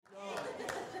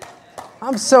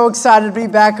I'm so excited to be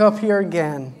back up here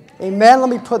again. Amen. Let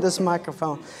me put this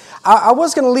microphone. I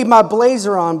was going to leave my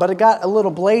blazer on, but it got a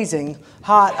little blazing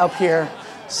hot up here.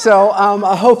 So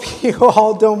I hope you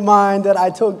all don't mind that I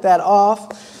took that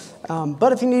off.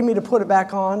 But if you need me to put it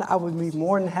back on, I would be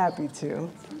more than happy to.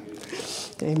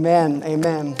 Amen.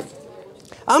 Amen.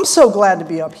 I'm so glad to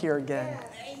be up here again.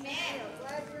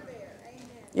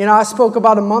 You know, I spoke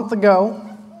about a month ago.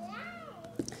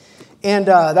 And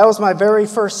that was my very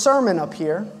first sermon up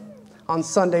here on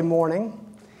Sunday morning.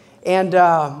 And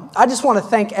I just want to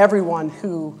thank everyone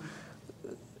who,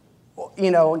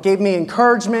 gave me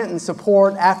encouragement and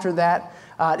support after that.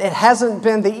 It hasn't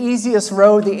been the easiest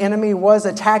road. The enemy was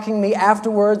attacking me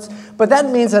afterwards. But that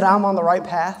means that I'm on the right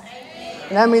path.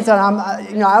 And that means that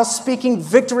I was speaking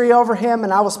victory over him,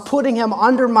 and I was putting him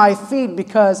under my feet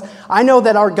because I know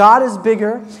that our God is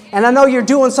bigger, and I know you're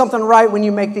doing something right when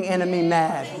you make the enemy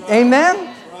mad.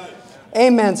 Amen?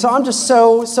 Amen. So I'm just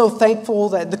so thankful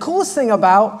that the coolest thing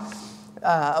about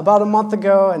a month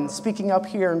ago and speaking up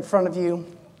here in front of you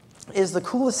is the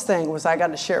coolest thing was I got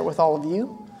to share it with all of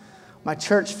you, my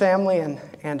church family,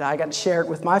 and I got to share it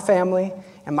with my family,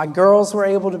 and my girls were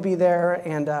able to be there,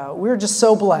 and we were just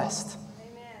so blessed.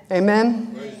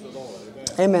 Amen? Praise the Lord.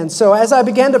 Amen. So as I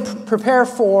began to prepare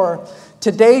for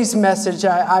today's message,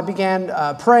 I began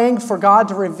praying for God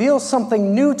to reveal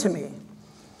something new to me.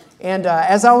 And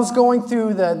as I was going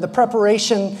through the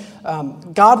preparation,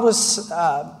 God was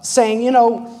saying,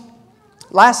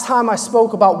 last time I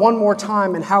spoke about one more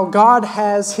time and how God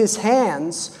has his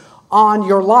hands on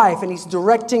your life and he's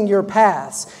directing your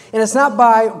paths. And it's not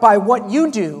by what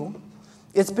you do,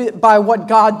 it's by what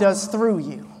God does through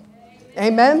you.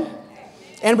 Amen?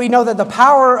 And we know that the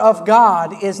power of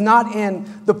God is not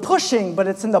in the pushing, but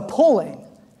it's in the pulling.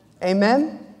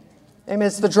 Amen? Amen.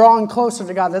 It's the drawing closer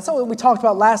to God. That's what we talked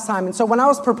about last time. And so when I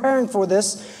was preparing for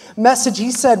this message,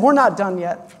 he said, we're not done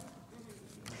yet.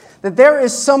 That there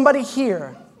is somebody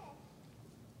here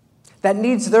that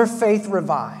needs their faith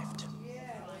revived.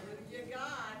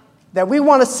 That we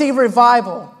want to see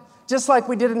revival, just like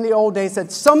we did in the old days,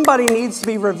 that somebody needs to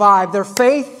be revived. Their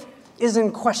faith is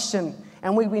in question,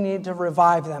 and we need to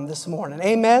revive them this morning.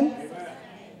 Amen?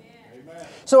 Amen.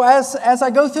 So as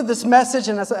I go through this message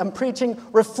and as I'm preaching,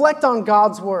 reflect on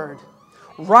God's word.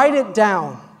 Write it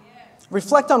down.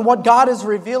 Reflect on what God is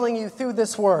revealing you through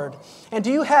this word. And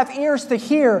do you have ears to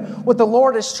hear what the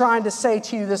Lord is trying to say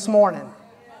to you this morning?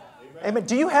 Amen.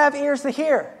 Do you have ears to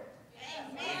hear?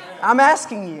 I'm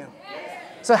asking you.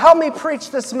 So help me preach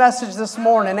this message this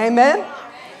morning. Amen?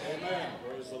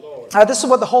 This is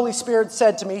what the Holy Spirit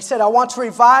said to me. He said, I want to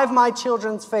revive my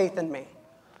children's faith in me.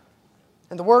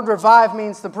 And the word revive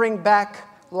means to bring back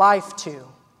life to.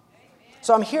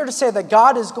 So I'm here to say that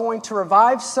God is going to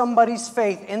revive somebody's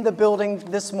faith in the building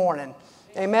this morning.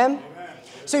 Amen?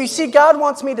 So you see, God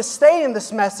wants me to stay in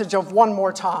this message of one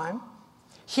more time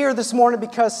here this morning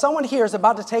because someone here is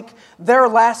about to take their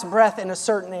last breath in a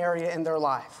certain area in their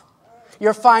life.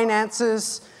 Your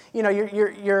finances,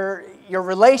 your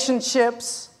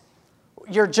relationships,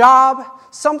 your job,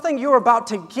 something you're about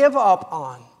to give up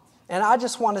on. And I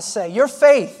just want to say, your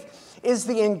faith is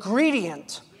the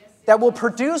ingredient that will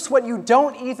produce what you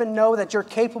don't even know that you're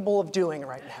capable of doing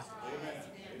right now.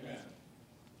 Amen.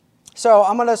 So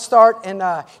I'm going to start in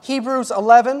Hebrews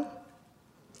 11,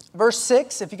 verse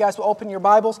 6. If you guys will open your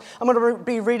Bibles, I'm going to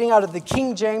be reading out of the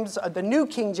King James, the New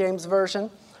King James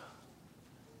Version.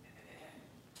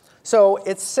 So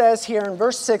it says here in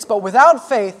verse 6, but without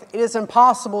faith it is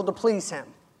impossible to please him.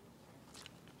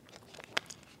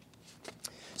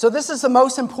 So this is the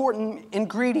most important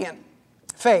ingredient,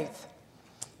 faith.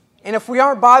 And if we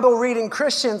aren't Bible reading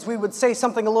Christians, we would say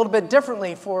something a little bit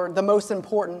differently for the most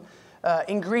important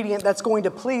ingredient that's going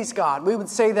to please God. We would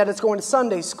say that it's going to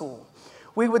Sunday school.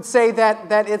 We would say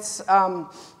that it's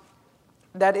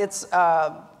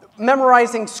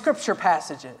memorizing scripture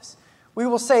passages. We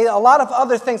will say a lot of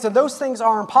other things, and those things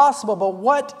are impossible, but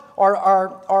what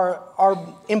are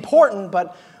important,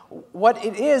 but what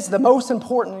it is, the most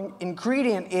important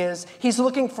ingredient is, he's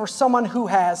looking for someone who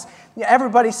has,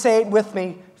 everybody say it with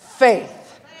me,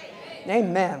 faith.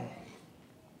 Amen.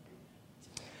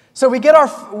 So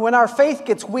when our faith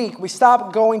gets weak, we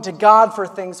stop going to God for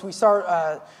things.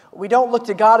 We don't look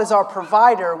to God as our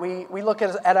provider. We look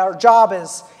at our job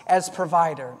as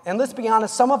provider. And let's be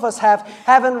honest, some of us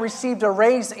haven't received a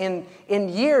raise in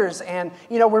years. And,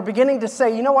 we're beginning to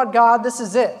say, you know what, God, this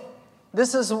is it.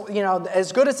 This is,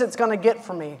 as good as it's going to get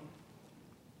for me.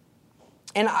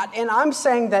 And I'm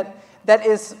saying that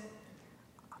is,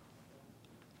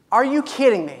 are you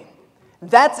kidding me?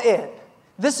 That's it.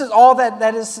 This is all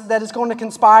that is going to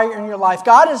conspire in your life.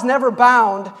 God is never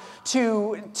bound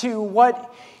to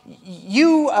what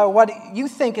you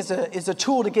think is a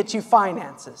tool to get you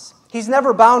finances. He's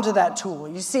never bound to that tool.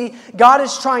 You see, God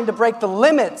is trying to break the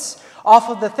limits off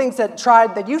of the things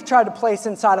that you've tried to place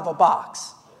inside of a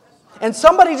box. And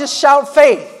somebody just shout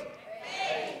faith.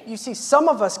 You see, some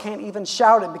of us can't even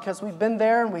shout it because we've been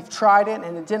there and we've tried it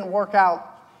and it didn't work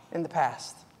out in the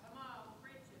past.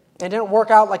 It didn't work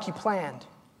out like you planned.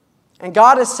 And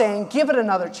God is saying, give it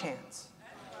another chance.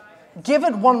 Give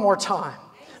it one more time.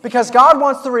 Because God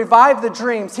wants to revive the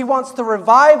dreams. He wants to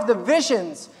revive the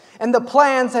visions and the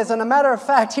plans. As a matter of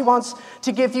fact, He wants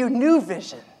to give you new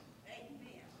vision.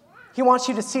 He wants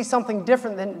you to see something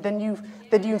different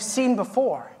than you've seen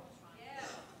before.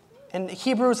 In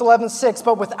Hebrews 11:6,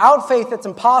 but without faith it's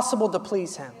impossible to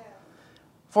please Him.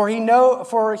 For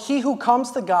he who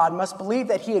comes to God must believe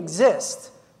that He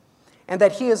exists and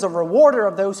that He is a rewarder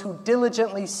of those who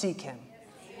diligently seek Him.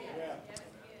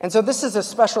 And so this is a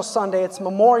special Sunday. It's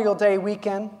Memorial Day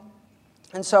weekend.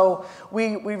 And so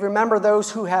we remember those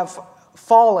who have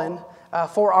fallen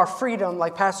for our freedom,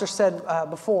 like Pastor said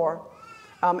before.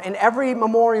 And every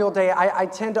Memorial Day, I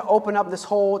tend to open up this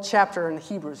whole chapter in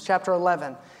Hebrews, chapter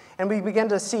 11. And we begin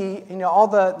to see, all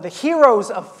the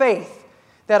heroes of faith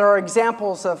that are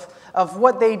examples of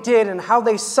what they did and how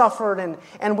they suffered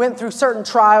and went through certain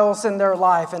trials in their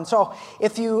life. And so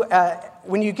if you,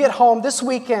 when you get home this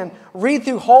weekend, read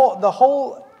through the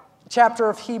whole chapter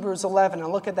of Hebrews 11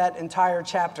 and look at that entire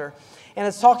chapter. And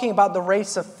it's talking about the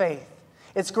race of faith.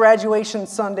 It's graduation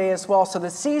Sunday as well, so the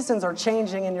seasons are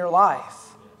changing in your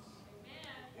life.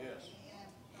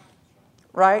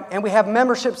 Right? And we have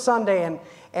Membership Sunday,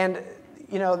 and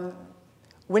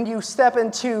when you step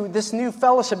into this new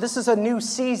fellowship, this is a new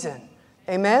season.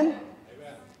 Amen?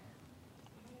 Amen.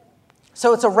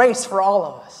 So it's a race for all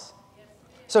of us.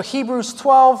 So Hebrews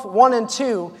 12, 1 and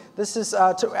 2, this is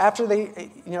after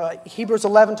Hebrews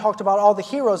 11 talked about all the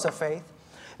heroes of faith.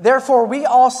 Therefore we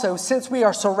also, since we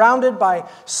are surrounded by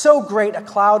so great a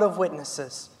cloud of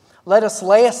witnesses, let us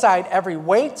lay aside every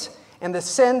weight and the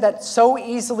sin that so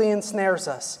easily ensnares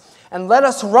us, and let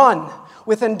us run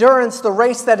with endurance the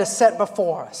race that is set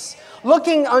before us,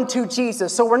 looking unto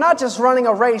Jesus. So we're not just running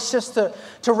a race just to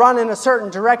run in a certain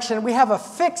direction. We have a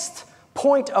fixed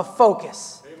point of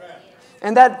focus. Amen.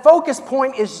 And that focus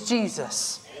point is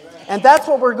Jesus. Amen. And that's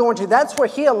what we're going to. That's where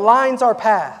He aligns our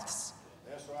paths.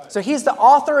 That's right. So He's the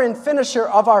author and finisher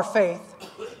of our faith,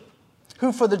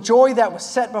 who for the joy that was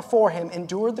set before Him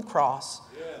endured the cross,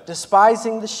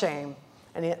 despising the shame,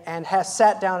 and has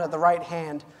sat down at the right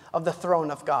hand of the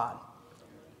throne of God.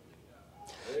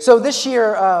 So this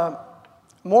year,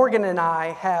 Morgan and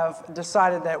I have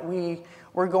decided that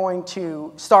we're going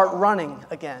to start running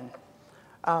again.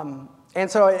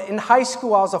 And so in high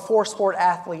school, I was a 4-sport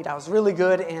athlete. I was really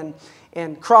good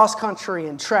in cross country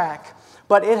and track.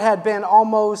 But it had been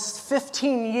almost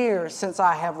 15 years since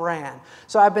I have ran.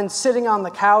 So I've been sitting on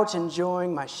the couch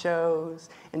enjoying my shows,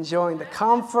 enjoying the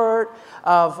comfort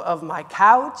of my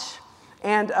couch.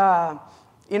 And,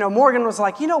 Morgan was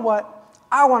like, you know what?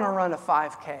 I want to run a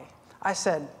 5K. I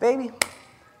said, baby,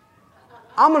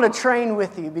 I'm going to train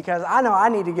with you because I know I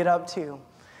need to get up too.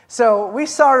 So we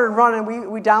started running.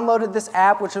 We downloaded this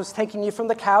app, which was taking you from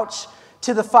the couch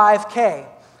to the 5K.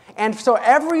 And so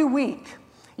every week,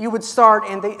 you would start,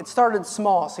 and it started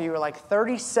small. So you were like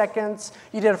 30 seconds.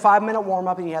 You did a 5-minute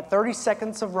warm-up, and you had 30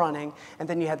 seconds of running, and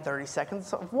then you had 30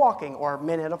 seconds of walking, or a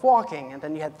minute of walking, and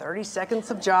then you had 30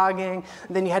 seconds of jogging,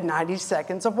 and then you had 90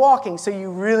 seconds of walking. So you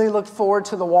really looked forward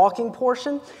to the walking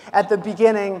portion at the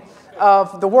beginning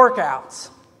of the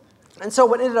workouts. And so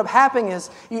what ended up happening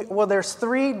is, there's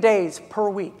 3 days per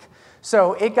week.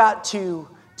 So it got to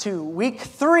week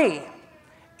 3,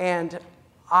 and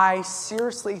I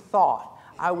seriously thought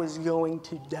I was going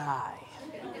to die.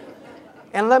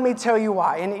 And let me tell you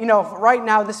why. And right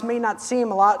now this may not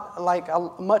seem a lot like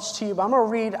much to you, but I'm going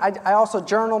to read, I also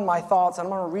journaled my thoughts, and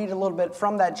I'm going to read a little bit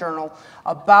from that journal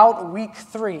about week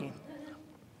 3.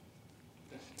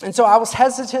 And so I was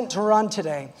hesitant to run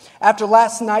today. After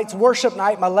last night's worship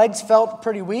night, my legs felt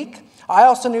pretty weak. I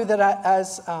also knew that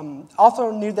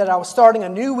I was starting a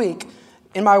new week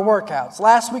in my workouts.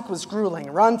 Last week was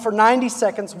grueling. Run for 90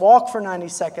 seconds, walk for 90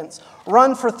 seconds,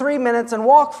 run for 3 minutes, and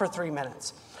walk for 3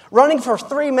 minutes. Running for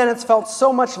 3 minutes felt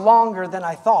so much longer than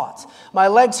I thought. My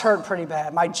legs hurt pretty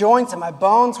bad. My joints and my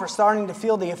bones were starting to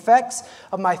feel the effects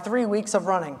of my 3 weeks of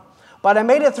running. But I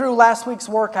made it through last week's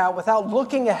workout without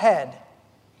looking ahead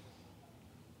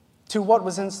to what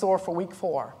was in store for week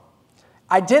 4.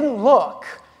 I didn't look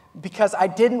because I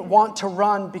didn't want to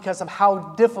run because of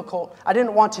how difficult, I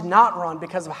didn't want to not run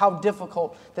because of how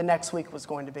difficult the next week was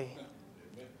going to be.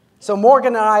 So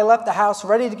Morgan and I left the house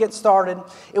ready to get started.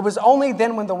 It was only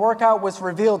then when the workout was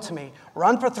revealed to me.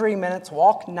 Run for 3 minutes,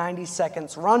 walk 90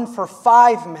 seconds, run for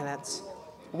 5 minutes,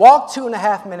 walk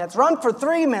 2.5 minutes, run for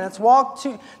 3 minutes, walk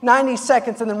 90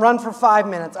 seconds, and then run for 5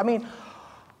 minutes. I mean,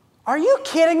 are you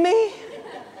kidding me?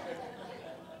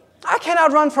 I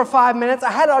cannot run for 5 minutes.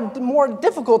 I had a more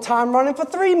difficult time running for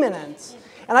 3 minutes.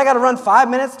 And I got to run 5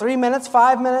 minutes, 3 minutes,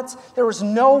 5 minutes. There was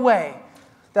no way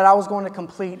that I was going to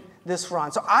complete this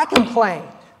run. So I complained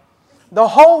the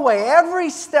whole way,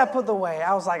 every step of the way.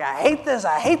 I was like, I hate this,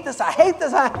 I hate this, I hate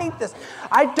this, I hate this.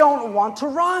 I don't want to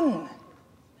run.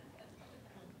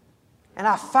 And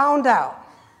I found out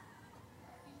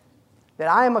that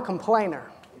I am a complainer.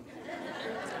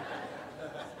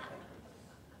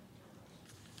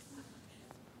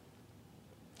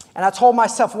 And I told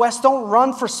myself, Wes, don't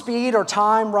run for speed or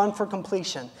time, run for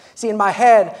completion. See, in my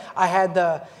head, I had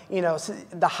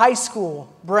the high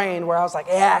school brain where I was like,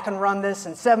 yeah, I can run this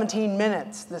in 17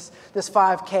 minutes, this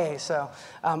 5K. So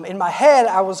in my head,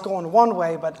 I was going one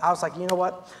way, but I was like, you know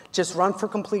what? Just run for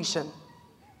completion.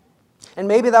 And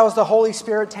maybe that was the Holy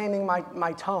Spirit taming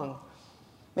my tongue.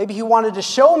 Maybe He wanted to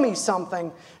show me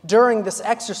something during this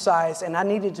exercise, and I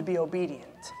needed to be obedient.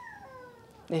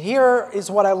 And here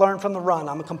is what I learned from the run.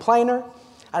 I'm a complainer,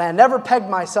 and I never pegged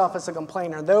myself as a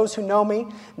complainer. Those who know me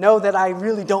know that I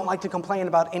really don't like to complain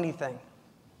about anything.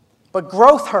 But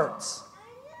growth hurts.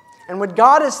 And when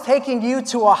God is taking you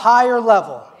to a higher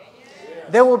level,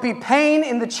 there will be pain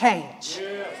in the change.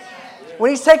 When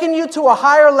He's taking you to a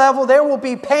higher level, there will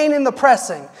be pain in the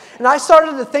pressing. And I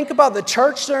started to think about the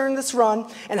church during this run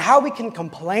and how we can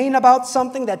complain about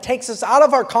something that takes us out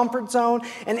of our comfort zone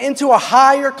and into a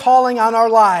higher calling on our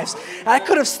lives. And I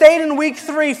could have stayed in week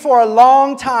 3 for a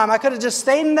long time. I could have just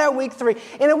stayed in that week 3,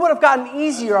 and it would have gotten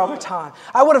easier over time.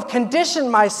 I would have conditioned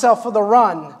myself for the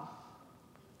run.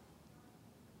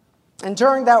 And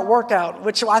during that workout,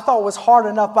 which I thought was hard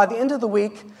enough, by the end of the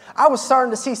week, I was starting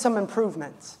to see some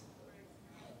improvements.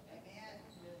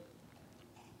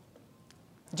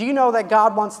 Do you know that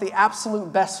God wants the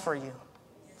absolute best for you?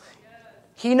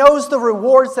 He knows the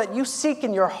rewards that you seek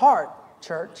in your heart,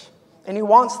 church, and He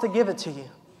wants to give it to you.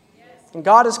 And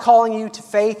God is calling you to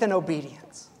faith and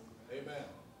obedience. Amen.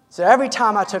 So every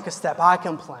time I took a step, I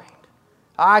complained.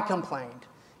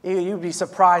 You'd be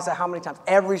surprised at how many times,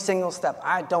 every single step,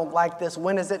 I don't like this.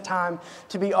 When is it time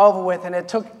to be over with? And it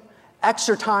took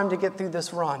extra time to get through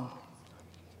this run.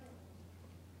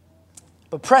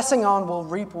 But pressing on will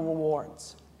reap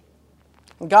rewards.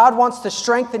 God wants to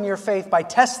strengthen your faith by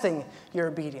testing your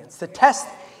obedience, to test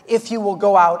if you will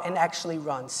go out and actually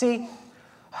run. See,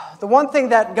 the one thing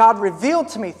that God revealed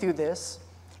to me through this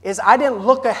is I didn't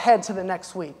look ahead to the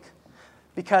next week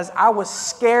because I was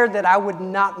scared that I would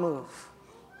not move.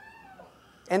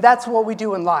 And that's what we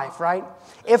do in life, right?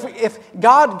 If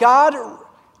God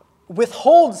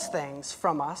withholds things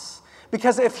from us,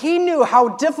 because if He knew how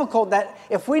difficult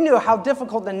if we knew how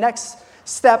difficult the next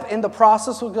step in the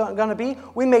process was going to be,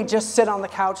 we may just sit on the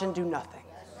couch and do nothing.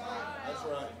 That's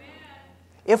right.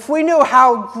 If we knew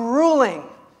how grueling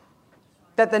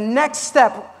that the next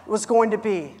step was going to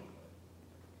be,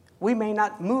 we may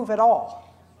not move at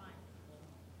all.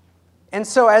 And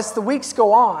so as the weeks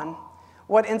go on,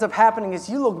 what ends up happening is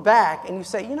you look back and you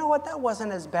say, you know what, that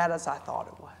wasn't as bad as I thought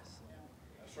it was.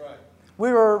 That's right.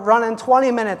 We were running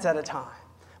 20 minutes at a time.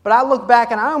 But I look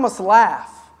back and I almost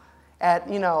laugh at,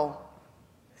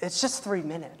 it's just 3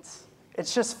 minutes.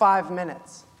 It's just 5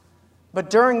 minutes. But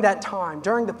during that time,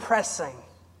 during the pressing,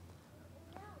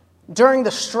 during the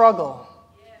struggle,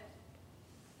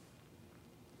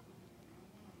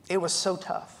 it was so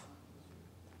tough.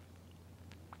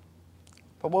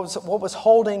 But what was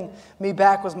holding me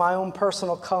back was my own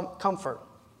personal comfort.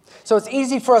 So it's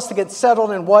easy for us to get settled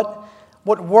in what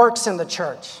works in the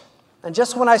church. And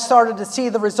just when I started to see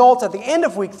the results at the end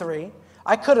of week 3,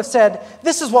 I could have said,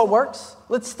 this is what works.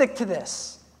 Let's stick to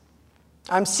this.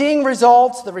 I'm seeing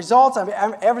results.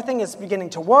 Everything is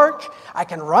beginning to work. I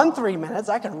can run 3 minutes.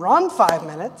 I can run 5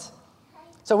 minutes.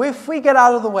 So if we get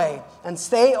out of the way and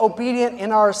stay obedient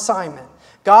in our assignment,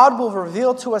 God will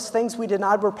reveal to us things we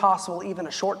denied were possible even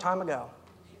a short time ago.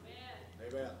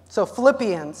 Amen. So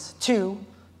Philippians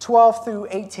 2:12 through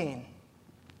 18.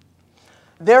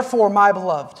 Therefore, my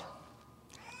beloved,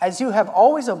 as you have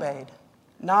always obeyed,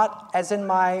 not as in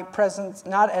my presence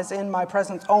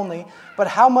only, but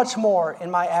how much more in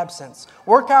my absence.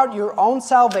 Work out your own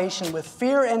salvation with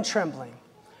fear and trembling,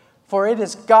 for it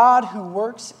is God who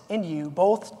works in you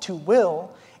both to will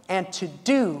and to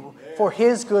do for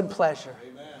His good pleasure.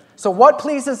 Amen. So what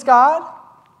pleases God?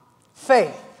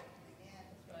 Faith.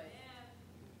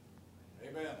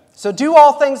 Amen. So do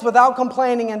all things without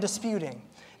complaining and disputing,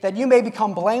 that you may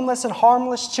become blameless and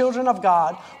harmless children of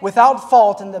God, without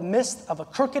fault in the midst of a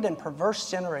crooked and perverse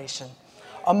generation,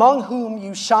 among whom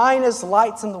you shine as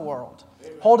lights in the world,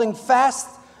 holding fast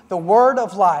the word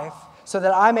of life, so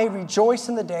that I may rejoice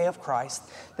in the day of Christ,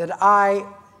 that I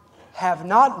have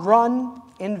not run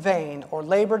in vain or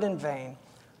labored in vain.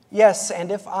 Yes,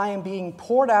 and if I am being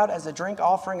poured out as a drink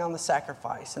offering on the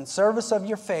sacrifice in service of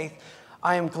your faith,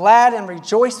 I am glad and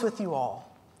rejoice with you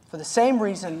all. For the same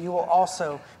reason, you will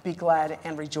also be glad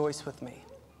and rejoice with me.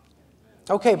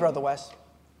 Okay, Brother Wes.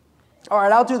 All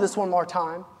right, I'll do this one more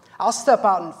time. I'll step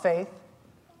out in faith,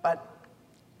 but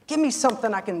give me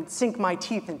something I can sink my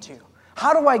teeth into.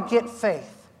 How do I get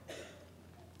faith?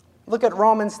 Look at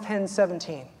Romans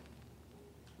 10:17.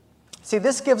 See,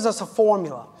 this gives us a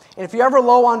formula. And if you're ever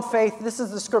low on faith, this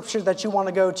is the scripture that you want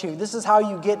to go to. This is how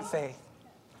you get faith.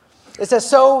 It says,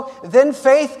 so then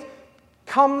faith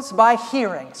comes by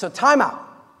hearing. So time out.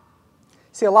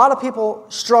 See, a lot of people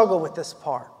struggle with this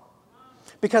part.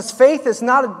 Because faith is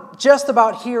not just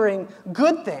about hearing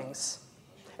good things.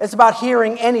 It's about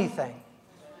hearing anything.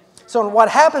 So what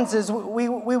happens is we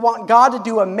want God to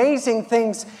do amazing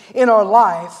things in our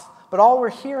life, but all we're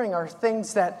hearing are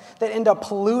things that end up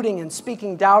polluting and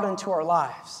speaking doubt into our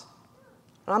lives.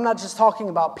 And I'm not just talking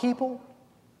about people.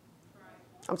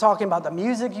 I'm talking about the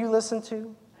music you listen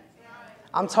to.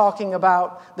 I'm talking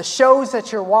about the shows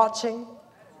that you're watching.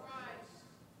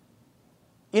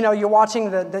 You know, you're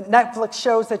watching the Netflix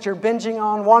shows that you're binging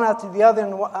on, one after the other,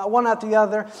 and one after the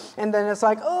other. And then it's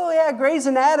like, oh yeah, Grey's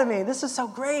Anatomy. This is so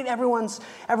great.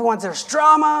 There's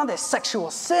drama, there's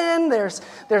sexual sin,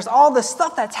 there's all this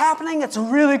stuff that's happening. It's a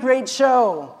really great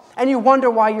show. And you wonder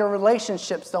why your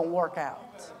relationships don't work out.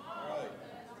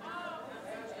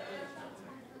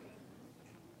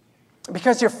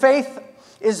 Because your faith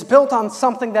is built on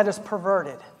something that is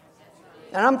perverted.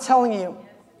 And I'm telling you,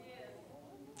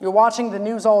 you're watching the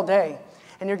news all day,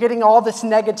 and you're getting all this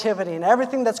negativity and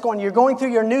everything that's going on. You're going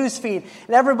through your news feed,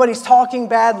 and everybody's talking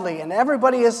badly, and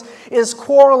everybody is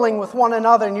quarreling with one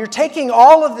another, and you're taking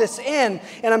all of this in,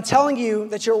 and I'm telling you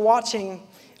that you're watching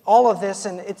all of this,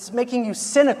 and it's making you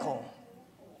cynical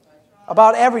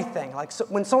about everything. Like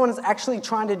when someone is actually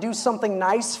trying to do something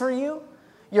nice for you,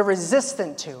 you're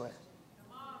resistant to it.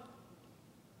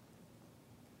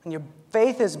 And your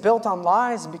faith is built on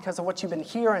lies because of what you've been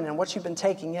hearing and what you've been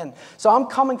taking in. So I'm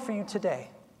coming for you today.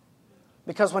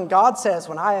 Because when God says,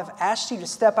 when I have asked you to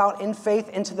step out in faith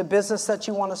into the business that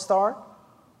you want to start,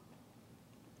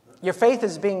 your faith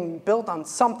is being built on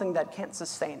something that can't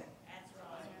sustain it.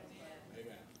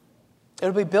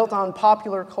 It'll be built on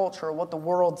popular culture, what the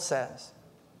world says.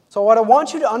 So what I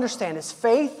want you to understand is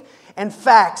faith and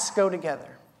facts go together.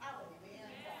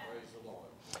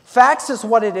 Facts is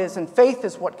what it is, and faith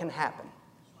is what can happen.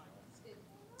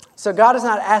 So God is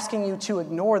not asking you to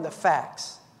ignore the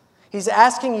facts. He's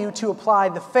asking you to apply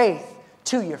the faith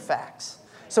to your facts.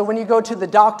 So when you go to the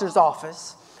doctor's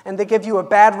office and they give you a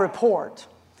bad report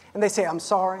and they say, I'm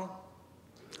sorry,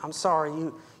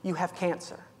 you have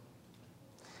cancer.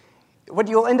 What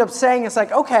you'll end up saying is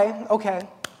like, okay,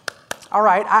 all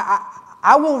right,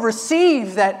 I will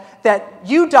receive that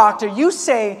you, doctor, you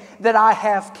say that I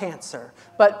have cancer.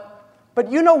 But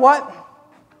you know what?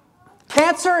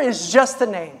 Cancer is just a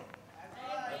name.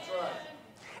 That's right.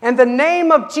 And the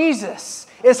name of Jesus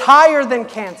is higher than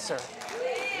cancer.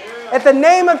 At the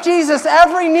name of Jesus,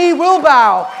 every knee will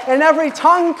bow and every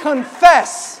tongue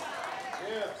confess.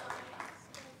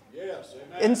 Yes.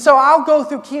 Amen. And so I'll go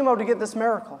through chemo to get this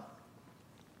miracle.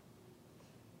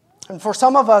 And for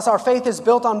some of us, our faith is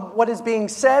built on what is being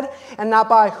said and not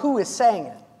by who is saying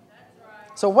it.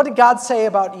 So what did God say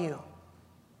about you?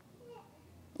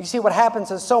 You see, what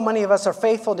happens is so many of us are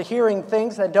faithful to hearing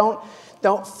things that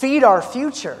don't feed our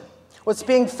future. What's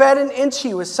being fed into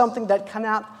you is something that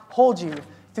cannot hold you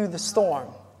through the storm.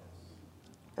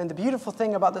 And the beautiful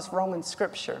thing about this Roman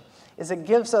scripture is it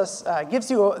gives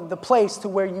you the place to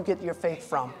where you get your faith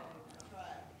from.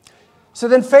 So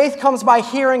then faith comes by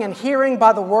hearing, and hearing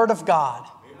by the word of God.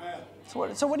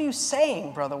 Amen. So what are you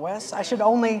saying, Brother Wes? I should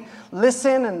only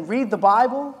listen and read the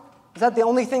Bible? Is that the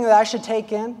only thing that I should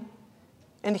take in?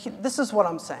 And this is what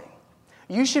I'm saying.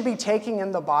 You should be taking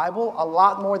in the Bible a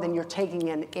lot more than you're taking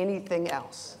in anything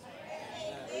else.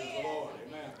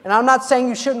 And I'm not saying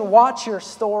you shouldn't watch your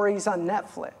stories on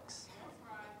Netflix.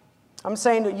 I'm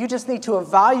saying that you just need to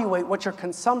evaluate what your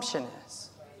consumption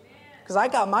is. Because I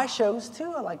got my shows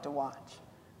too I like to watch.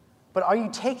 But are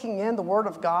you taking in the Word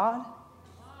of God?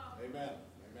 Amen.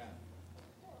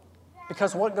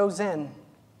 Because what goes in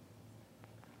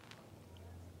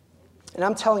And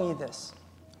I'm telling you this.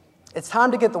 It's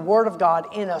time to get the Word of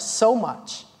God in us so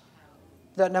much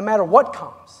that no matter what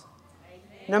comes,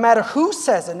 no matter who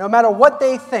says it, no matter what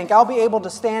they think, I'll be able to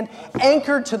stand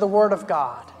anchored to the Word of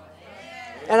God.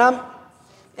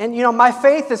 And my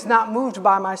faith is not moved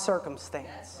by my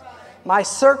circumstance. My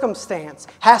circumstance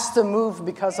has to move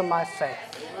because of my faith.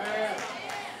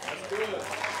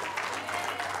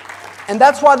 And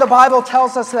that's why the Bible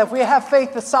tells us that if we have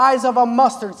faith the size of a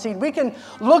mustard seed, we can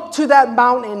look to that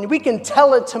mountain and we can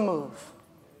tell it to move.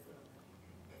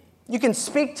 You can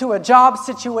speak to a job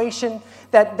situation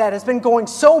that has been going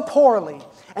so poorly,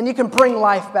 and you can bring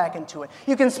life back into it.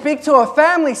 You can speak to a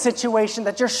family situation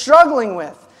that you're struggling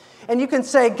with, and you can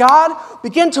say, God,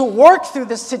 begin to work through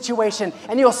this situation,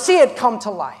 and you'll see it come to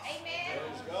life.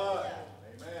 Praise God.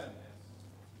 Amen.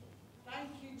 Thank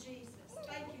you, Jesus.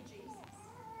 Thank you, Jesus.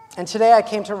 And today I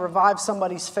came to revive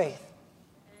somebody's faith.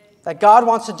 That God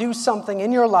wants to do something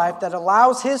in your life that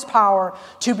allows His power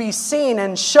to be seen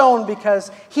and shown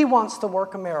because He wants to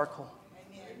work a miracle.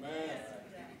 Amen.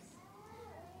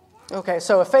 Okay,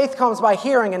 so if faith comes by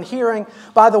hearing and hearing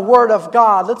by the Word of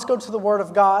God, let's go to the Word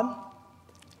of God.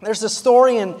 There's a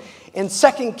story in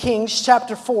 2 Kings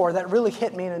chapter 4 that really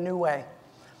hit me in a new way.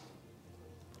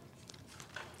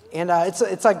 And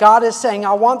it's like God is saying,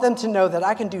 I want them to know that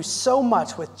I can do so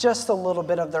much with just a little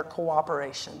bit of their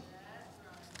cooperation.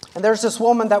 And there's this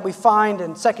woman that we find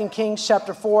in 2 Kings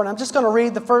chapter 4, and I'm just going to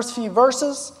read the first few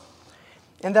verses,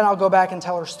 and then I'll go back and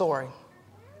tell her story.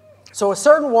 So a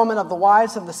certain woman of the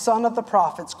wives of the son of the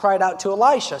prophets cried out to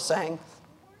Elisha, saying,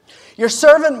 Your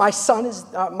servant, my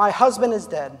husband is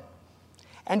dead,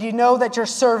 and you know that your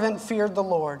servant feared the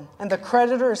Lord, and the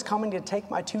creditor is coming to take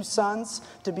my 2 sons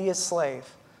to be his slave.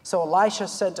 So Elisha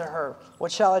said to her,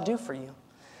 What shall I do for you?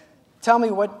 Tell me,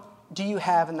 what do you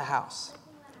have in the house?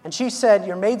 And she said,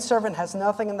 Your maidservant has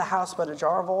nothing in the house but a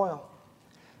jar of oil.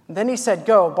 And then he said,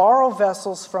 Go, borrow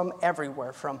vessels from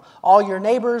everywhere, from all your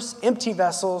neighbors, empty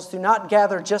vessels. Do not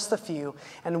gather just a few.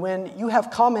 And when you have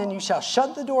come in, you shall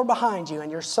shut the door behind you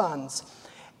and your sons.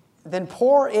 Then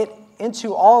pour it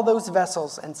into all those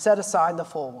vessels and set aside the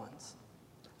full ones.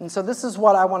 And so this is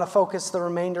what I want to focus the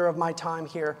remainder of my time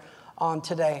here on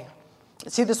today.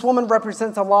 See, this woman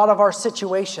represents a lot of our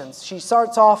situations. She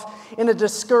starts off in a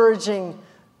discouraging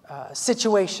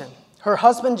situation. Her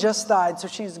husband just died, so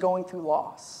she's going through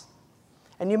loss.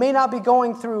 And you may not be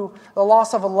going through the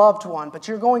loss of a loved one, but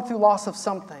you're going through loss of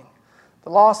something. The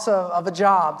loss of a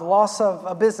job, the loss of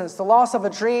a business, the loss of a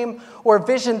dream or a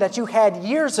vision that you had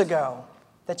years ago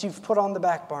that you've put on the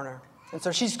back burner. And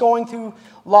so she's going through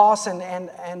loss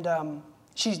and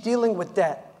she's dealing with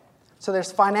debt. So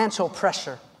there's financial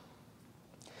pressure.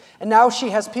 And now she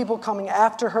has people coming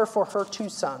after her for her 2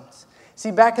 sons. See,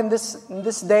 back in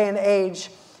this day and age,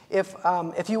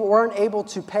 if you weren't able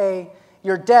to pay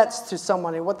your debts to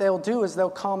somebody, what they'll do is they'll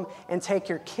come and take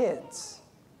your kids.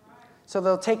 So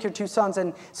they'll take your 2 sons.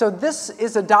 And so this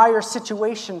is a dire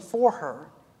situation for her.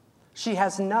 She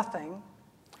has nothing.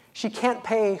 She can't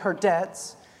pay her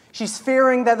debts. She's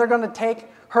fearing that they're going to take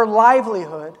her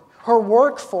livelihood, her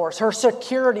workforce, her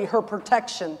security, her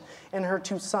protection, and her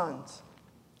 2 sons.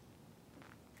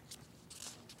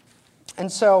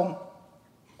 And so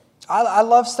I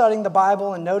love studying the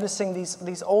Bible and noticing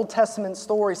these Old Testament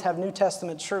stories have New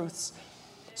Testament truths.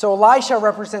 So Elisha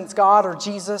represents God or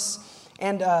Jesus,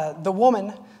 and the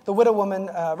widow woman,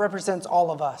 represents all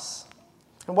of us.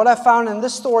 And what I found in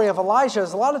this story of Elijah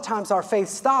is a lot of times our faith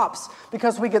stops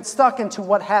because we get stuck into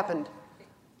what happened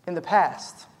in the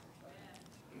past.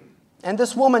 And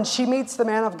this woman, she meets the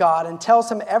man of God and tells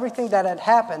him everything that had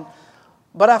happened,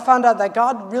 but I found out that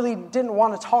God really didn't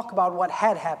want to talk about what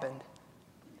had happened.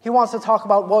 He wants to talk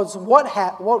about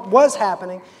what was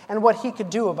happening and what he could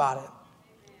do about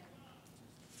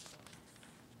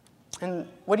it. And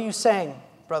what are you saying,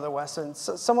 Brother Weston?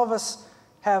 So some of us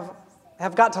have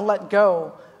got to let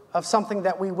go of something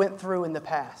that we went through in the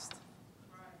past.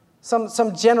 Some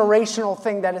generational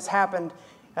thing that has happened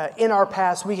in our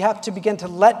past. We have to begin to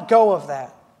let go of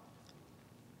that.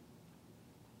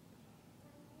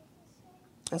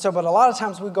 And so, but a lot of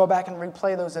times we go back and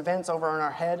replay those events over in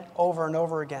our head over and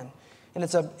over again. And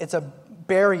it's a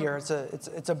barrier,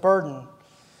 it's a burden.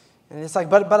 And it's like,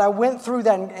 but I went through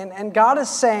that, and God is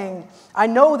saying, I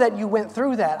know that you went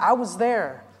through that. I was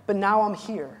there, but now I'm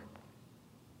here.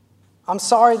 I'm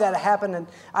sorry that it happened, and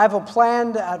I have a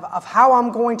plan of how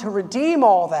I'm going to redeem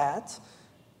all that,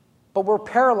 but we're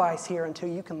paralyzed here until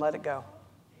you can let it go.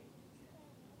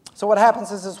 So what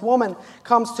happens is this woman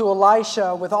comes to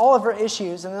Elisha with all of her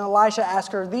issues, and then Elisha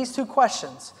asks her these 2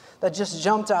 questions that just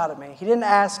jumped out at me. He didn't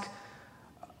ask,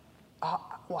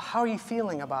 well, how are you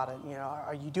feeling about it?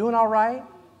 Are you doing all right?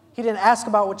 He didn't ask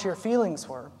about what your feelings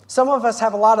were. Some of us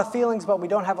have a lot of feelings, but we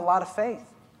don't have a lot of faith.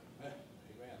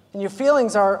 And your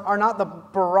feelings are not the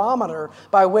barometer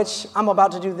by which I'm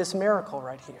about to do this miracle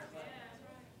right here.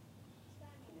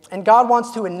 And God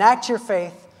wants to enact your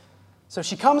faith. So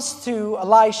she comes to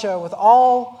Elisha with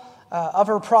all of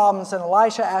her problems, and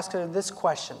Elisha asks her this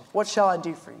question: what shall I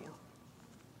do for you?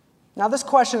 Now this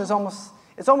question is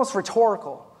almost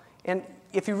rhetorical. And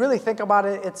if you really think about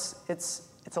it, it's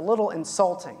a little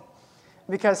insulting.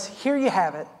 Because here you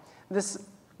have it.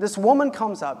 This woman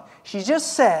comes up. She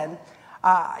just said,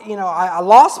 I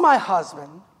lost my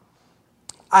husband.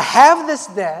 I have this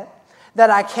debt that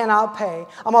I cannot pay.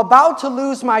 I'm about to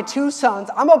lose my 2 sons.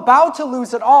 I'm about to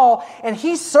lose it all. And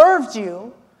he served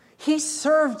you. He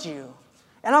served you.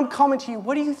 And I'm coming to you.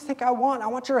 What do you think I want? I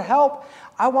want your help.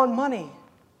 I want money.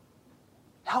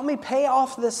 Help me pay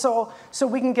off this so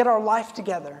we can get our life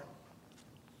together.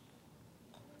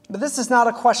 But this is not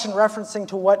a question referencing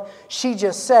to what she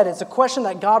just said. It's a question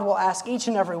that God will ask each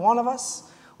and every one of us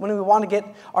when we want to get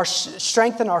our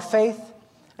strength in our faith,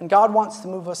 and God wants to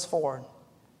move us forward.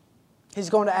 He's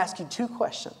going to ask you 2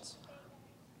 questions.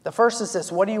 The first is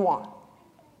this: what do you want?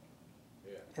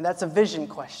 And that's a vision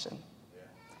question.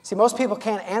 See, most people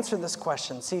can't answer this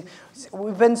question. See,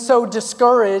 we've been so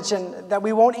discouraged and that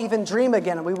we won't even dream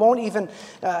again, and we won't even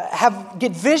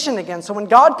get vision again. So when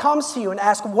God comes to you and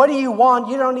asks, what do you want?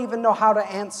 You don't even know how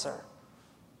to answer.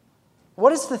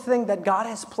 What is the thing that God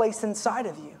has placed inside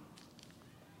of you?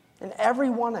 In every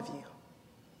one of you.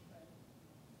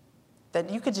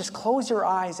 That you could just close your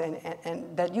eyes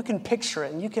and that you can picture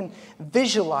it and you can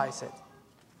visualize it.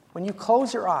 When you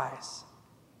close your eyes,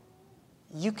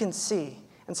 you can see.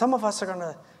 And some of us are going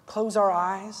to close our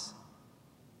eyes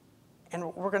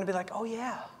and we're going to be like, oh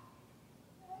yeah,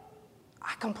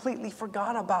 I completely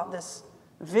forgot about this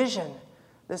vision,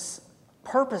 this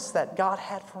purpose that God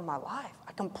had for my life.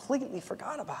 I completely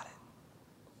forgot about it.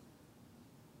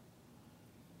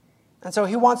 And so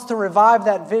he wants to revive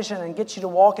that vision and get you to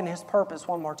walk in his purpose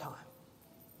one more time.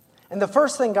 And the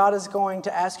first thing God is going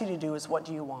to ask you to do is, what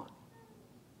do you want?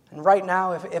 And right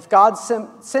now, if God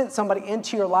sent somebody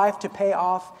into your life to pay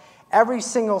off every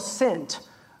single cent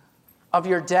of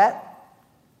your debt,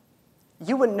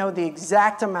 you wouldn't know the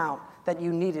exact amount that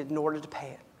you needed in order to pay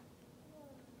it.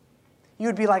 You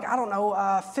would be like, I don't know,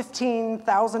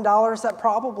 $15,000, that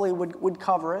probably would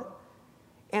cover it.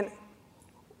 And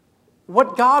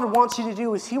what God wants you to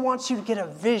do is he wants you to get a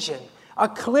vision, a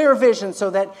clear vision, so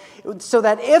that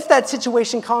if that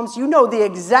situation comes, you know the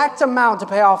exact amount to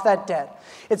pay off that debt.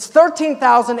 It's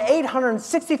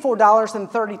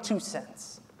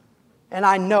 $13,864.32. And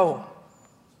I know.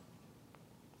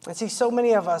 And see, so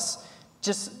many of us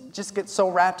just get so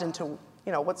wrapped into,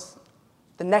 what's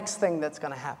the next thing that's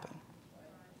going to happen.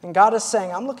 And God is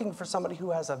saying, I'm looking for somebody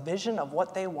who has a vision of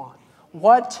what they want.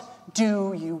 What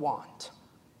do you want?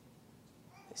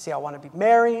 See, I want to be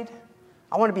married.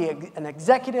 I want to be an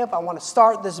executive. I want to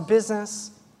start this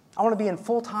business. I want to be in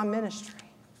full-time ministry.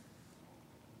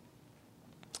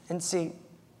 And see,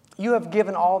 you have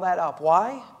given all that up.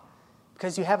 Why?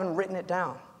 Because you haven't written it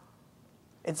down.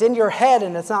 It's in your head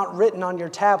and it's not written on your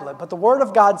tablet. But the Word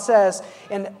of God says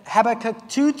in Habakkuk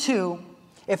 2:2,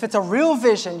 if it's a real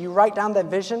vision, you write down that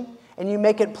vision and you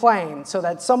make it plain so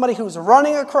that somebody who's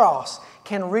running across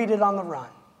can read it on the run.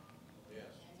 Yes.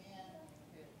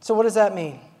 So what does that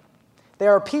mean?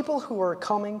 There are people who are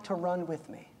coming to run with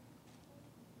me.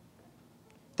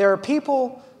 There are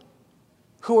people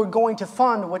who are going to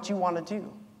fund what you want to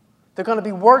do. They're going to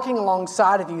be working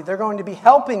alongside of you. They're going to be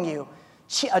helping you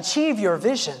achieve your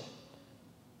vision.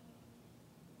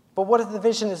 But what if the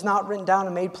vision is not written down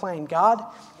and made plain? God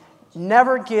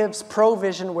never gives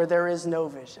provision where there is no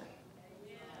vision.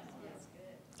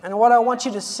 And what I want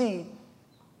you to see,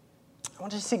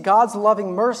 God's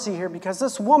loving mercy here, because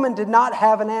this woman did not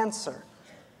have an answer.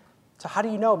 So how do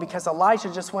you know? Because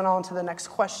Elijah just went on to the next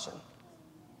question.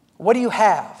 What do you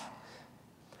have?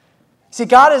 See,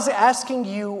 God is asking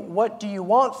you, what do you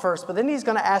want first, but then he's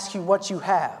going to ask you what you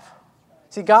have.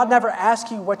 See, God never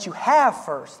asks you what you have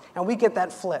first, and we get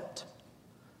that flipped.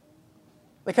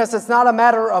 Because it's not a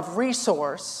matter of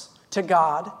resource to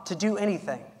God to do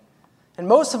anything. And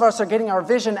most of us are getting our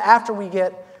vision after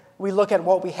we look at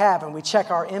what we have and we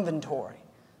check our inventory.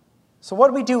 So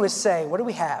what we do is say, what do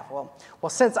we have? Well,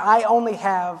 since I only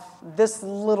have this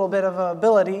little bit of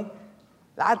ability,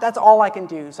 that's all I can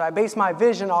do. So I base my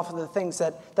vision off of the things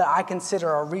that I consider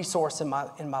a resource in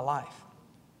my life.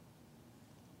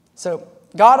 So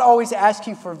God always asks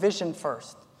you for vision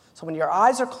first. So when your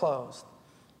eyes are closed,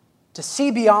 to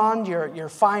see beyond your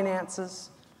finances,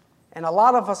 And a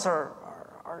lot of us are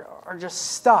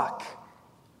just stuck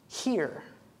here.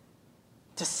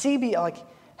 To see, like,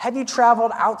 have you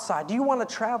traveled outside? Do you want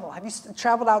to travel? Have you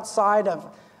traveled outside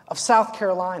of South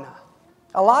Carolina?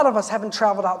 A lot of us haven't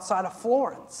traveled outside of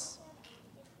Florence.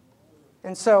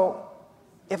 And so,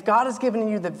 if God has given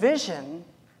you the vision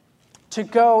to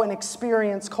go and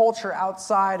experience culture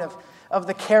outside of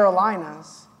the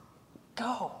Carolinas,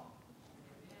 go.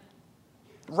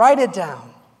 Write it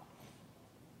down.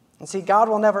 And see, God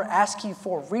will never ask you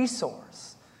for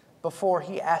resource before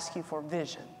He asks you for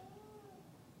vision.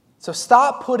 So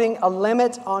stop putting a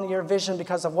limit on your vision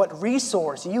because of what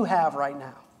resource you have right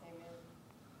now.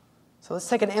 So let's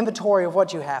take an inventory of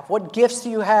what you have. What gifts do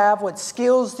you have? What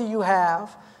skills do you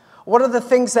have? What are the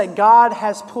things that God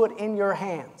has put in your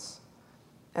hands?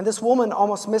 And this woman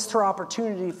almost missed her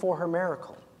opportunity for her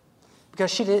miracle because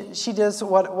she does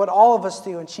what all of us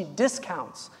do, and she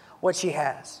discounts what she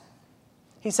has.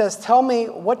 He says, tell me,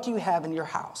 what do you have in your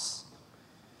house?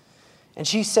 And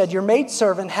she said, your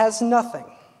maidservant has nothing.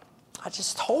 I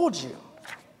just told you.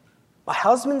 My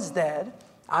husband's dead.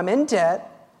 I'm in debt.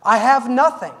 I have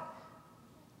nothing.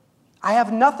 I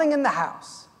have nothing in the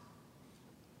house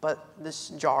but this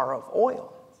jar of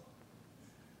oil.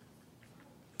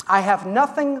 I have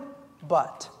nothing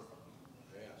but.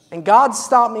 And God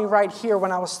stopped me right here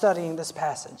when I was studying this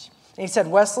passage. And He said,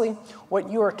 Wesley, what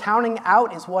you are counting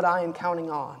out is what I am counting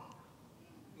on.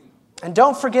 And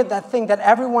don't forget that thing that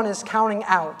everyone is counting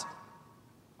out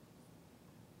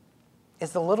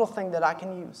is the little thing that I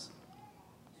can use.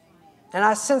 And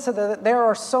I sense that there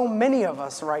are so many of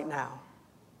us right now.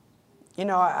 You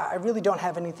know, I really don't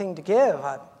have anything to give.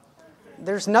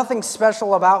 There's nothing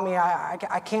special about me.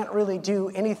 I can't really do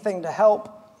anything to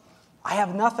help. I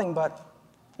have nothing but,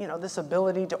 this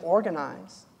ability to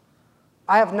organize.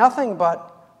 I have nothing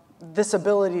but this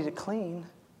ability to clean.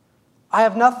 I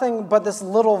have nothing but this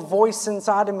little voice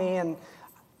inside of me, and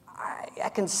I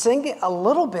can sing it a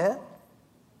little bit.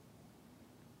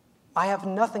 I have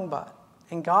nothing but.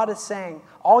 And God is saying,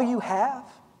 all you have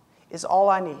is all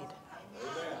I need.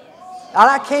 And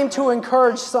I came to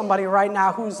encourage somebody right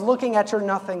now who's looking at your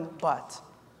nothing but.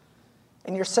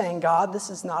 And you're saying, God, this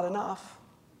is not enough.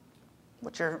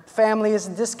 What your family is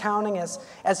discounting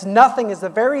as nothing is the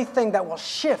very thing that will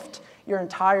shift your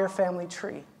entire family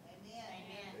tree.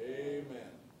 Amen.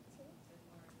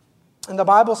 And the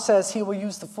Bible says He will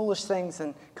use the foolish things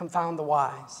and confound the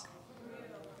wise.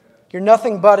 Your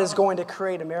nothing but is going to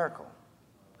create a miracle.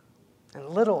 And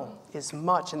little is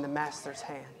much in the Master's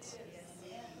hands.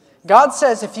 God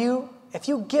says if you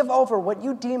give over what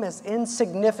you deem as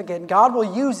insignificant, God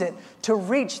will use it to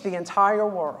reach the entire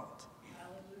world.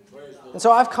 And so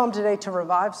I've come today to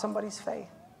revive somebody's faith.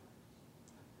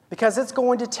 Because it's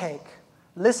going to take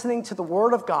listening to the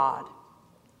Word of God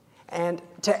and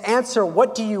to answer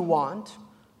what do you want,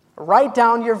 write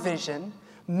down your vision,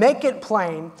 make it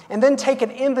plain, and then take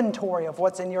an inventory of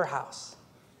what's in your house.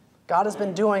 God has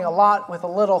been doing a lot with a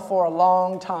little for a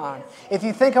long time. If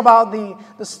you think about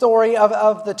the story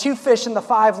of the 2 fish and the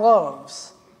 5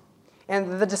 loaves,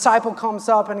 and the disciple comes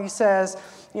up and he says,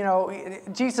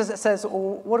 Jesus says,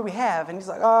 well, what do we have? And he's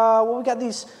like, well, we got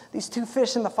these 2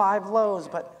 fish and the 5 loaves,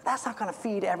 but that's not going to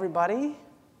feed everybody.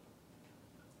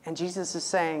 And Jesus is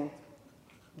saying,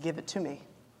 give it to me.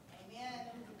 Amen.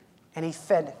 And He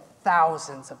fed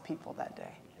thousands of people that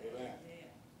day. Amen.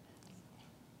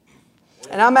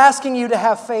 And I'm asking you to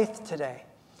have faith today.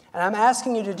 And I'm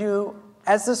asking you to do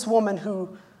as this woman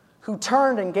who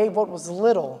turned and gave what was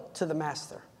little to the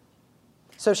Master.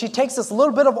 So she takes this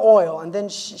little bit of oil and then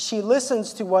she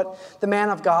listens to what the man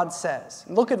of God says.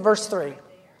 Look at verse 3.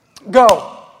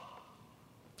 Go.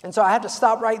 And so I have to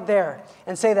stop right there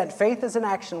and say that faith is an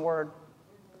action word.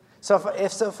 So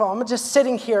if I'm just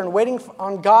sitting here and waiting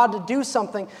on God to do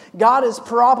something, God is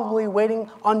probably waiting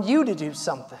on you to do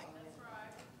something.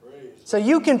 So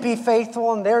you can be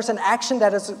faithful, and there's an action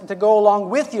that is to go along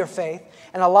with your faith.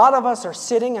 And a lot of us are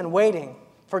sitting and waiting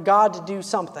for God to do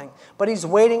something. But He's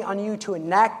waiting on you to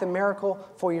enact the miracle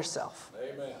for yourself.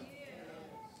 Amen.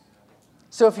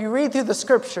 So if you read through the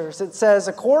scriptures, it says,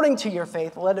 according to your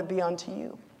faith, let it be unto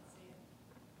you.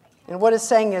 And what it's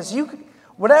saying is,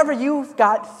 whatever you've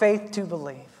got faith to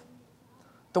believe.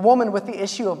 The woman with the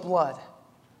issue of blood,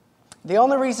 the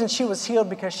only reason she was healed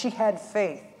because she had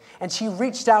faith. And she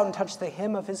reached out and touched the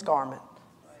hem of His garment.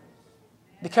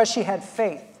 Because she had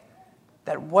faith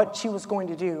that what she was going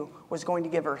to do was going to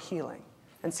give her healing.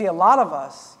 And see, a lot of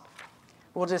us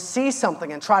will just see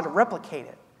something and try to replicate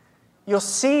it. You'll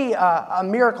see a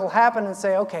miracle happen and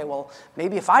say, okay, well,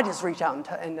 maybe if I just reach out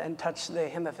and touch the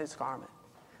hem of His garment.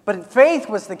 But faith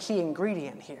was the key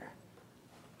ingredient here.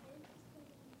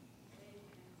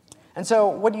 And so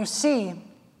what you see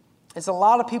is a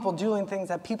lot of people doing things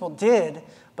that people did,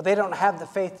 but they don't have the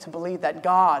faith to believe that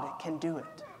God can do it.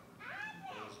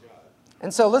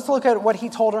 And so let's look at what he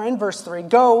told her in verse 3.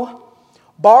 Go,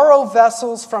 borrow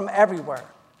vessels from everywhere,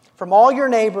 from all your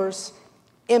neighbors,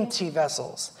 empty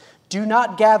vessels. Do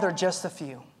not gather just a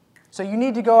few. So you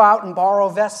need to go out and borrow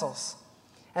vessels.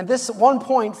 And this at one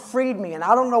point freed me, and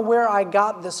I don't know where I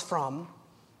got this from,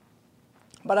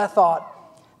 but I thought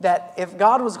that if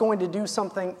God was going to do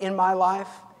something in my life,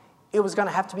 it was going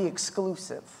to have to be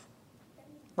exclusive,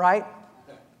 right?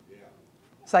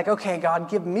 It's like, okay, God,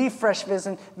 give me fresh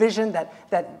vision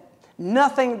that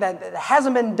nothing that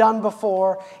hasn't been done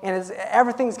before, and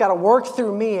everything's got to work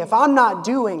through me if I'm not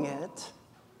doing it.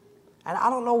 And I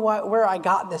don't know where I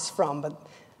got this from, but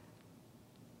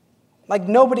like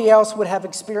nobody else would have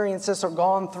experienced this or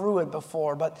gone through it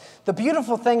before. But the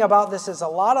beautiful thing about this is a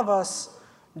lot of us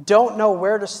don't know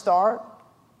where to start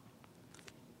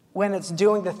when it's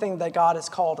doing the thing that God has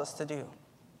called us to do.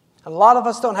 A lot of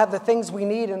us don't have the things we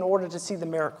need in order to see the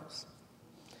miracles.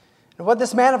 And what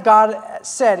this man of God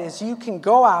said is you can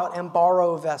go out and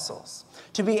borrow vessels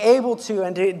to be able to,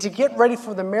 and to get ready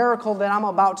for the miracle that I'm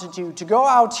about to do, to go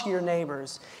out to your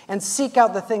neighbors and seek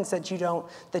out the things that you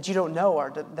don't know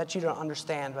or that you don't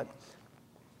understand. But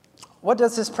what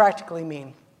does this practically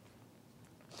mean?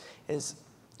 Is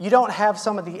you don't have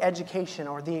some of the education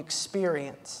or the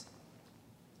experience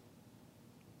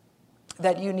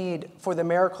that you need for the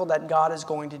miracle that God is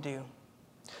going to do.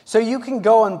 So you can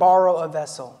go and borrow a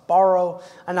vessel, borrow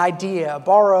an idea,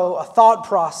 borrow a thought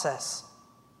process.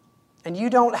 And you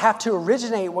don't have to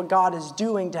originate what God is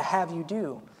doing to have you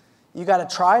do. You got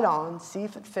to try it on, see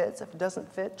if it fits. If it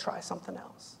doesn't fit, try something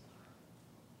else.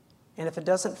 And if it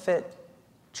doesn't fit,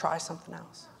 try something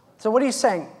else. So what are you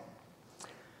saying?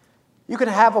 You can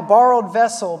have a borrowed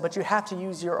vessel, but you have to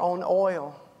use your own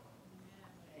oil.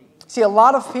 See, a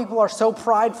lot of people are so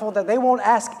prideful that they won't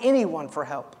ask anyone for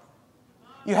help.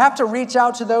 You have to reach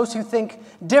out to those who think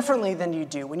differently than you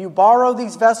do. When you borrow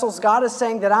these vessels, God is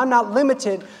saying that I'm not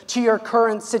limited to your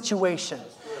current situation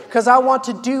because I want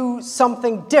to do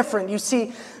something different. You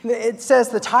see, it says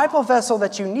the type of vessel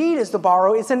that you need is to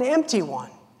borrow is an empty one.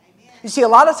 You see, a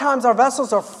lot of times our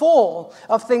vessels are full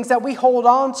of things that we hold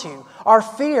on to. Our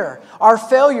fear, our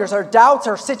failures, our doubts,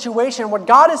 our situation. What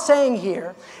God is saying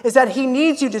here is that He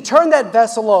needs you to turn that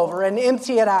vessel over and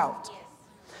empty it out.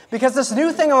 Because this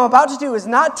new thing I'm about to do is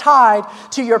not tied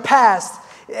to your past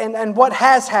and what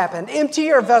has happened. Empty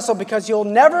your vessel because you'll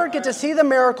never get to see the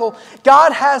miracle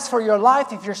God has for your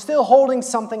life if you're still holding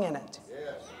something in it.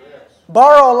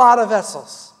 Borrow a lot of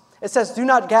vessels. It says, do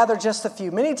not gather just a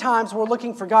few. Many times we're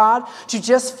looking for God to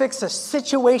just fix a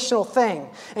situational thing.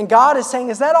 And God is saying,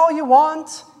 is that all you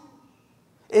want?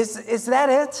 Is that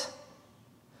it?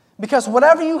 Because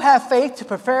whatever you have faith to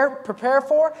prepare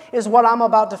for is what I'm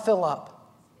about to fill up.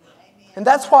 And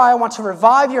that's why I want to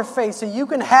revive your faith so you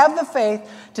can have the faith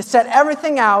to set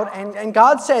everything out. And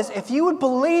God says, if you would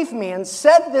believe me and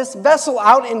set this vessel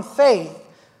out in faith,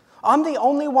 I'm the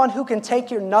only one who can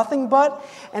take your nothing but,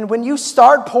 and when you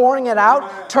start pouring it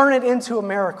out, turn it into a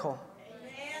miracle.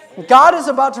 God is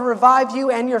about to revive you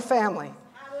and your family.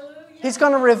 He's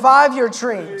going to revive your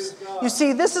dreams. You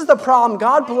see, this is the problem.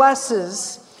 God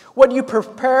blesses what you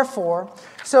prepare for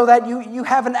so that you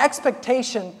have an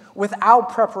expectation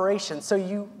without preparation, so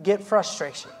you get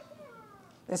frustration.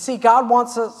 And see, God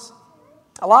wants us,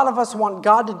 a lot of us want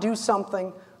God to do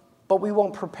something, but we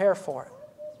won't prepare for it.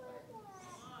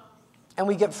 And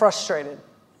we get frustrated.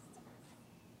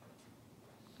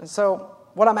 And so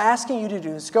what I'm asking you to do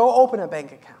is go open a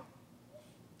bank account.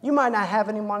 You might not have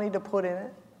any money to put in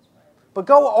it, but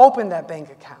go open that bank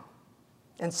account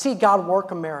and see God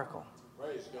work a miracle.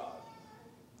 Praise God.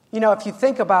 You know, if you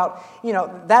think about,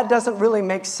 that doesn't really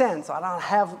make sense. I don't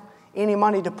have any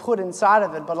money to put inside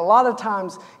of it. But a lot of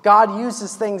times, God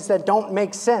uses things that don't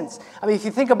make sense. I mean, if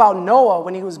you think about Noah,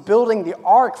 when he was building the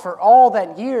ark for all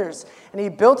that years, and he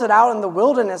built it out in the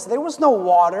wilderness, there was no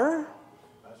water.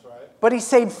 That's right. But he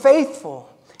stayed faithful,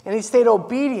 and he stayed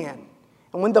obedient.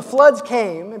 And when the floods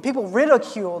came, and people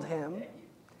ridiculed him,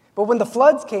 but when the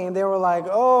floods came, they were like,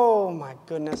 oh my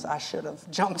goodness, I should have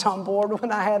jumped on board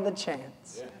when I had the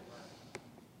chance. Yeah.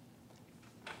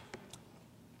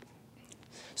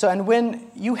 So, and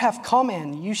when you have come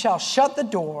in, you shall shut the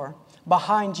door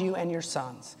behind you and your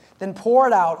sons. Then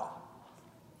pour out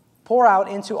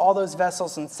into all those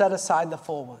vessels and set aside the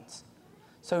full ones.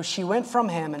 So she went from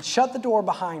him and shut the door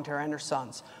behind her and her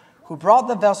sons, who brought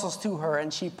the vessels to her,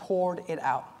 and she poured it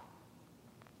out.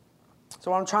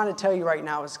 So what I'm trying to tell you right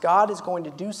now is God is going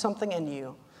to do something in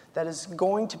you that is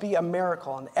going to be a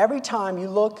miracle. And every time you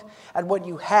look at what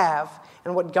you have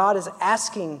and what God is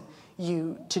asking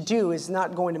you to do is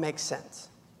not going to make sense.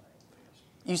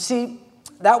 You see,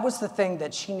 that was the thing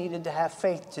that she needed to have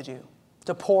faith to do,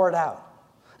 to pour it out.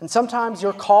 And sometimes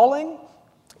your calling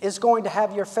is going to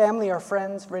have your family or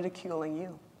friends ridiculing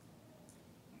you.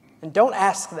 And don't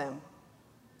ask them.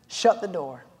 Shut the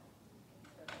door.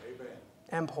 Amen.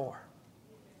 And pour.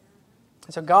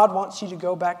 And so God wants you to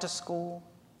go back to school,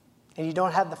 and you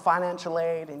don't have the financial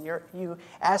aid, and you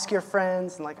ask your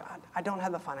friends, and I don't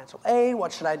have the financial aid,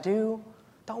 what should I do?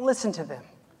 Don't listen to them.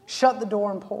 Shut the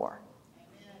door and pour.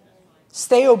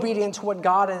 Stay obedient to what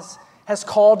God has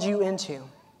called you into.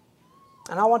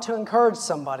 And I want to encourage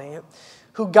somebody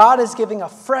who God is giving a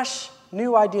fresh,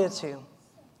 new idea to.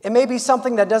 It may be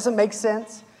something that doesn't make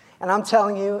sense, and I'm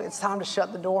telling you, it's time to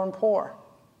shut the door and pour.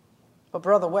 But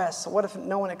Brother Wes, what if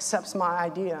no one accepts my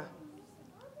idea?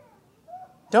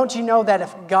 Don't you know that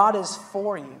if God is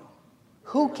for you,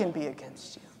 who can be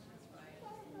against you?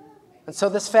 And so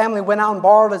this family went out and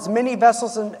borrowed as many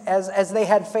vessels as they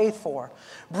had faith for.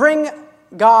 Bring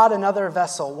God another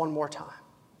vessel one more time.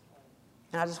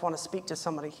 And I just want to speak to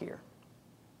somebody here.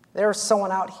 There's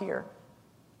someone out here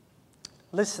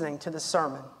listening to this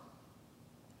sermon,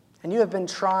 and you have been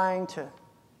trying to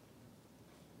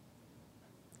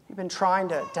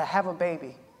have a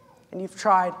baby, and you've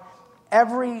tried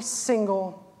every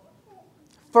single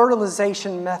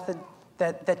fertilization method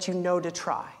that you know to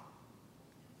try.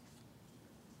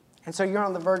 And so you're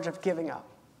on the verge of giving up.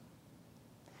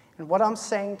 And what I'm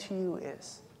saying to you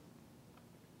is,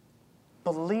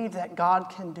 believe that God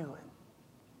can do it.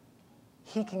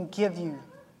 He can give you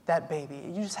that baby.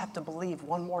 You just have to believe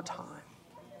one more time.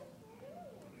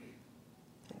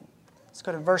 Let's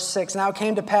go to verse 6. Now it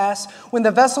came to pass, when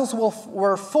the vessels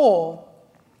were full,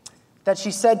 that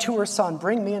she said to her son,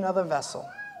 bring me another vessel.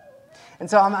 And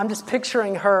so I'm just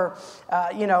picturing her,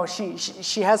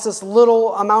 she has this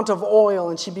little amount of oil,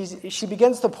 and she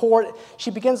begins to pour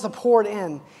it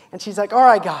in. And she's like, all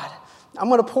right, God, I'm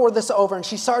going to pour this over. And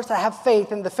she starts to have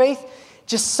faith, and the faith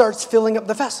just starts filling up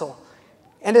the vessel.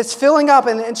 And it's filling up,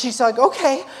 and she's like,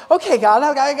 okay, God,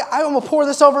 I'm going to pour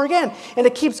this over again. And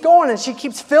it keeps going, and she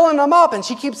keeps filling them up, and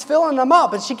she keeps filling them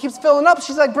up, and she keeps filling up.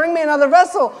 She's like, bring me another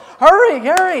vessel.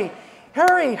 Hurry.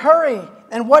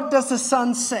 And what does the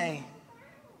son say?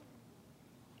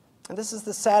 And this is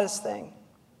the saddest thing.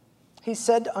 He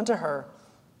said unto her,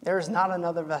 there is not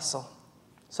another vessel.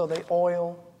 So the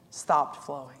oil stopped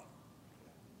flowing.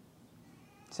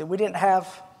 See, we didn't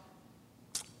have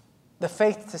the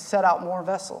faith to set out more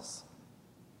vessels.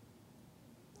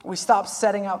 We stopped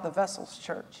setting out the vessels,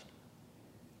 church.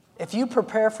 If you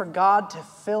prepare for God to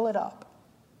fill it up,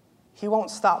 He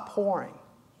won't stop pouring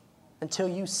until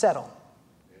you settle.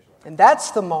 And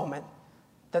that's the moment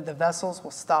that the vessels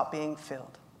will stop being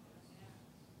filled.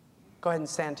 Go ahead and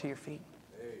stand to your feet.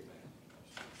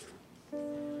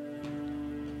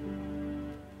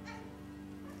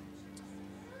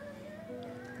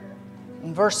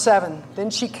 In verse 7,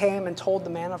 then she came and told the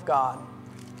man of God.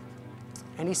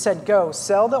 And he said, go,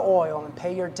 sell the oil and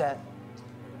pay your debt,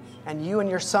 and you and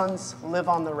your sons live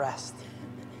on the rest.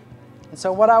 And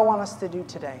so what I want us to do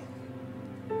today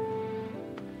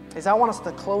is I want us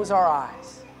to close our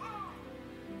eyes.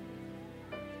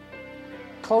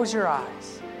 Close your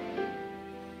eyes.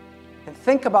 And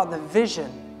think about the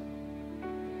vision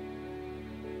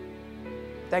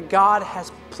that God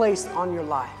has placed on your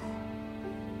life.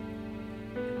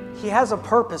 He has a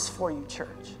purpose for you, church.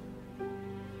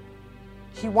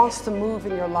 He wants to move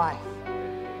in your life.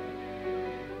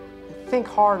 And think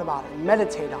hard about it and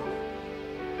meditate on it.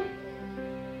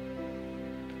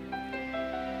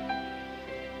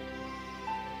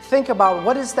 Think about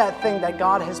what is that thing that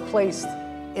God has placed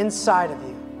inside of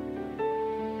you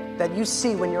that you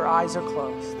see when your eyes are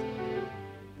closed.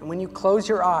 And when you close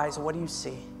your eyes, what do you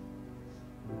see?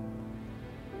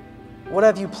 What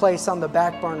have you placed on the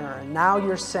back burner? And now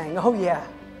you're saying, oh yeah,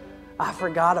 I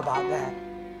forgot about that.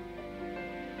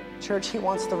 Church, He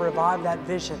wants to revive that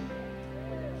vision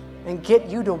and get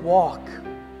you to walk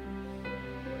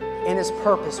in His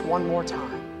purpose one more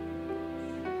time.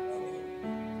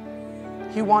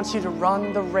 He wants you to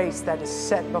run the race that is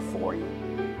set before you.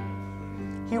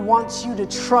 He wants you to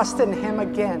trust in Him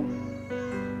again.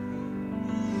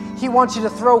 He wants you to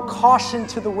throw caution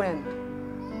to the wind.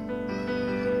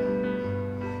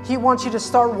 He wants you to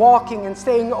start walking and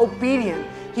staying obedient.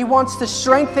 He wants to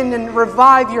strengthen and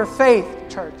revive your faith,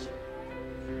 church.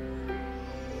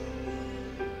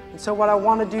 And so what I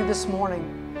want to do this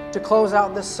morning to close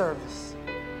out this service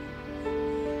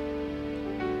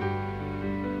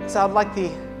is I'd like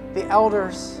the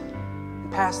elders and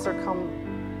Pastor,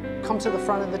 come to the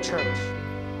front of the church.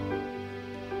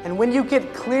 And when you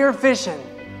get clear vision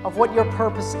of what your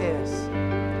purpose is,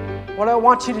 what I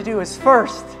want you to do is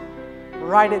first,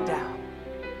 write it down.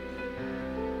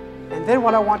 And then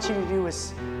what I want you to do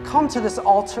is come to this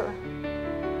altar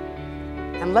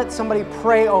and let somebody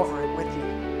pray over it with you.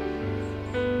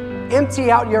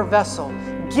 Empty out your vessel.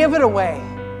 Give it away.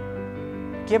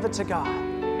 Give it to God.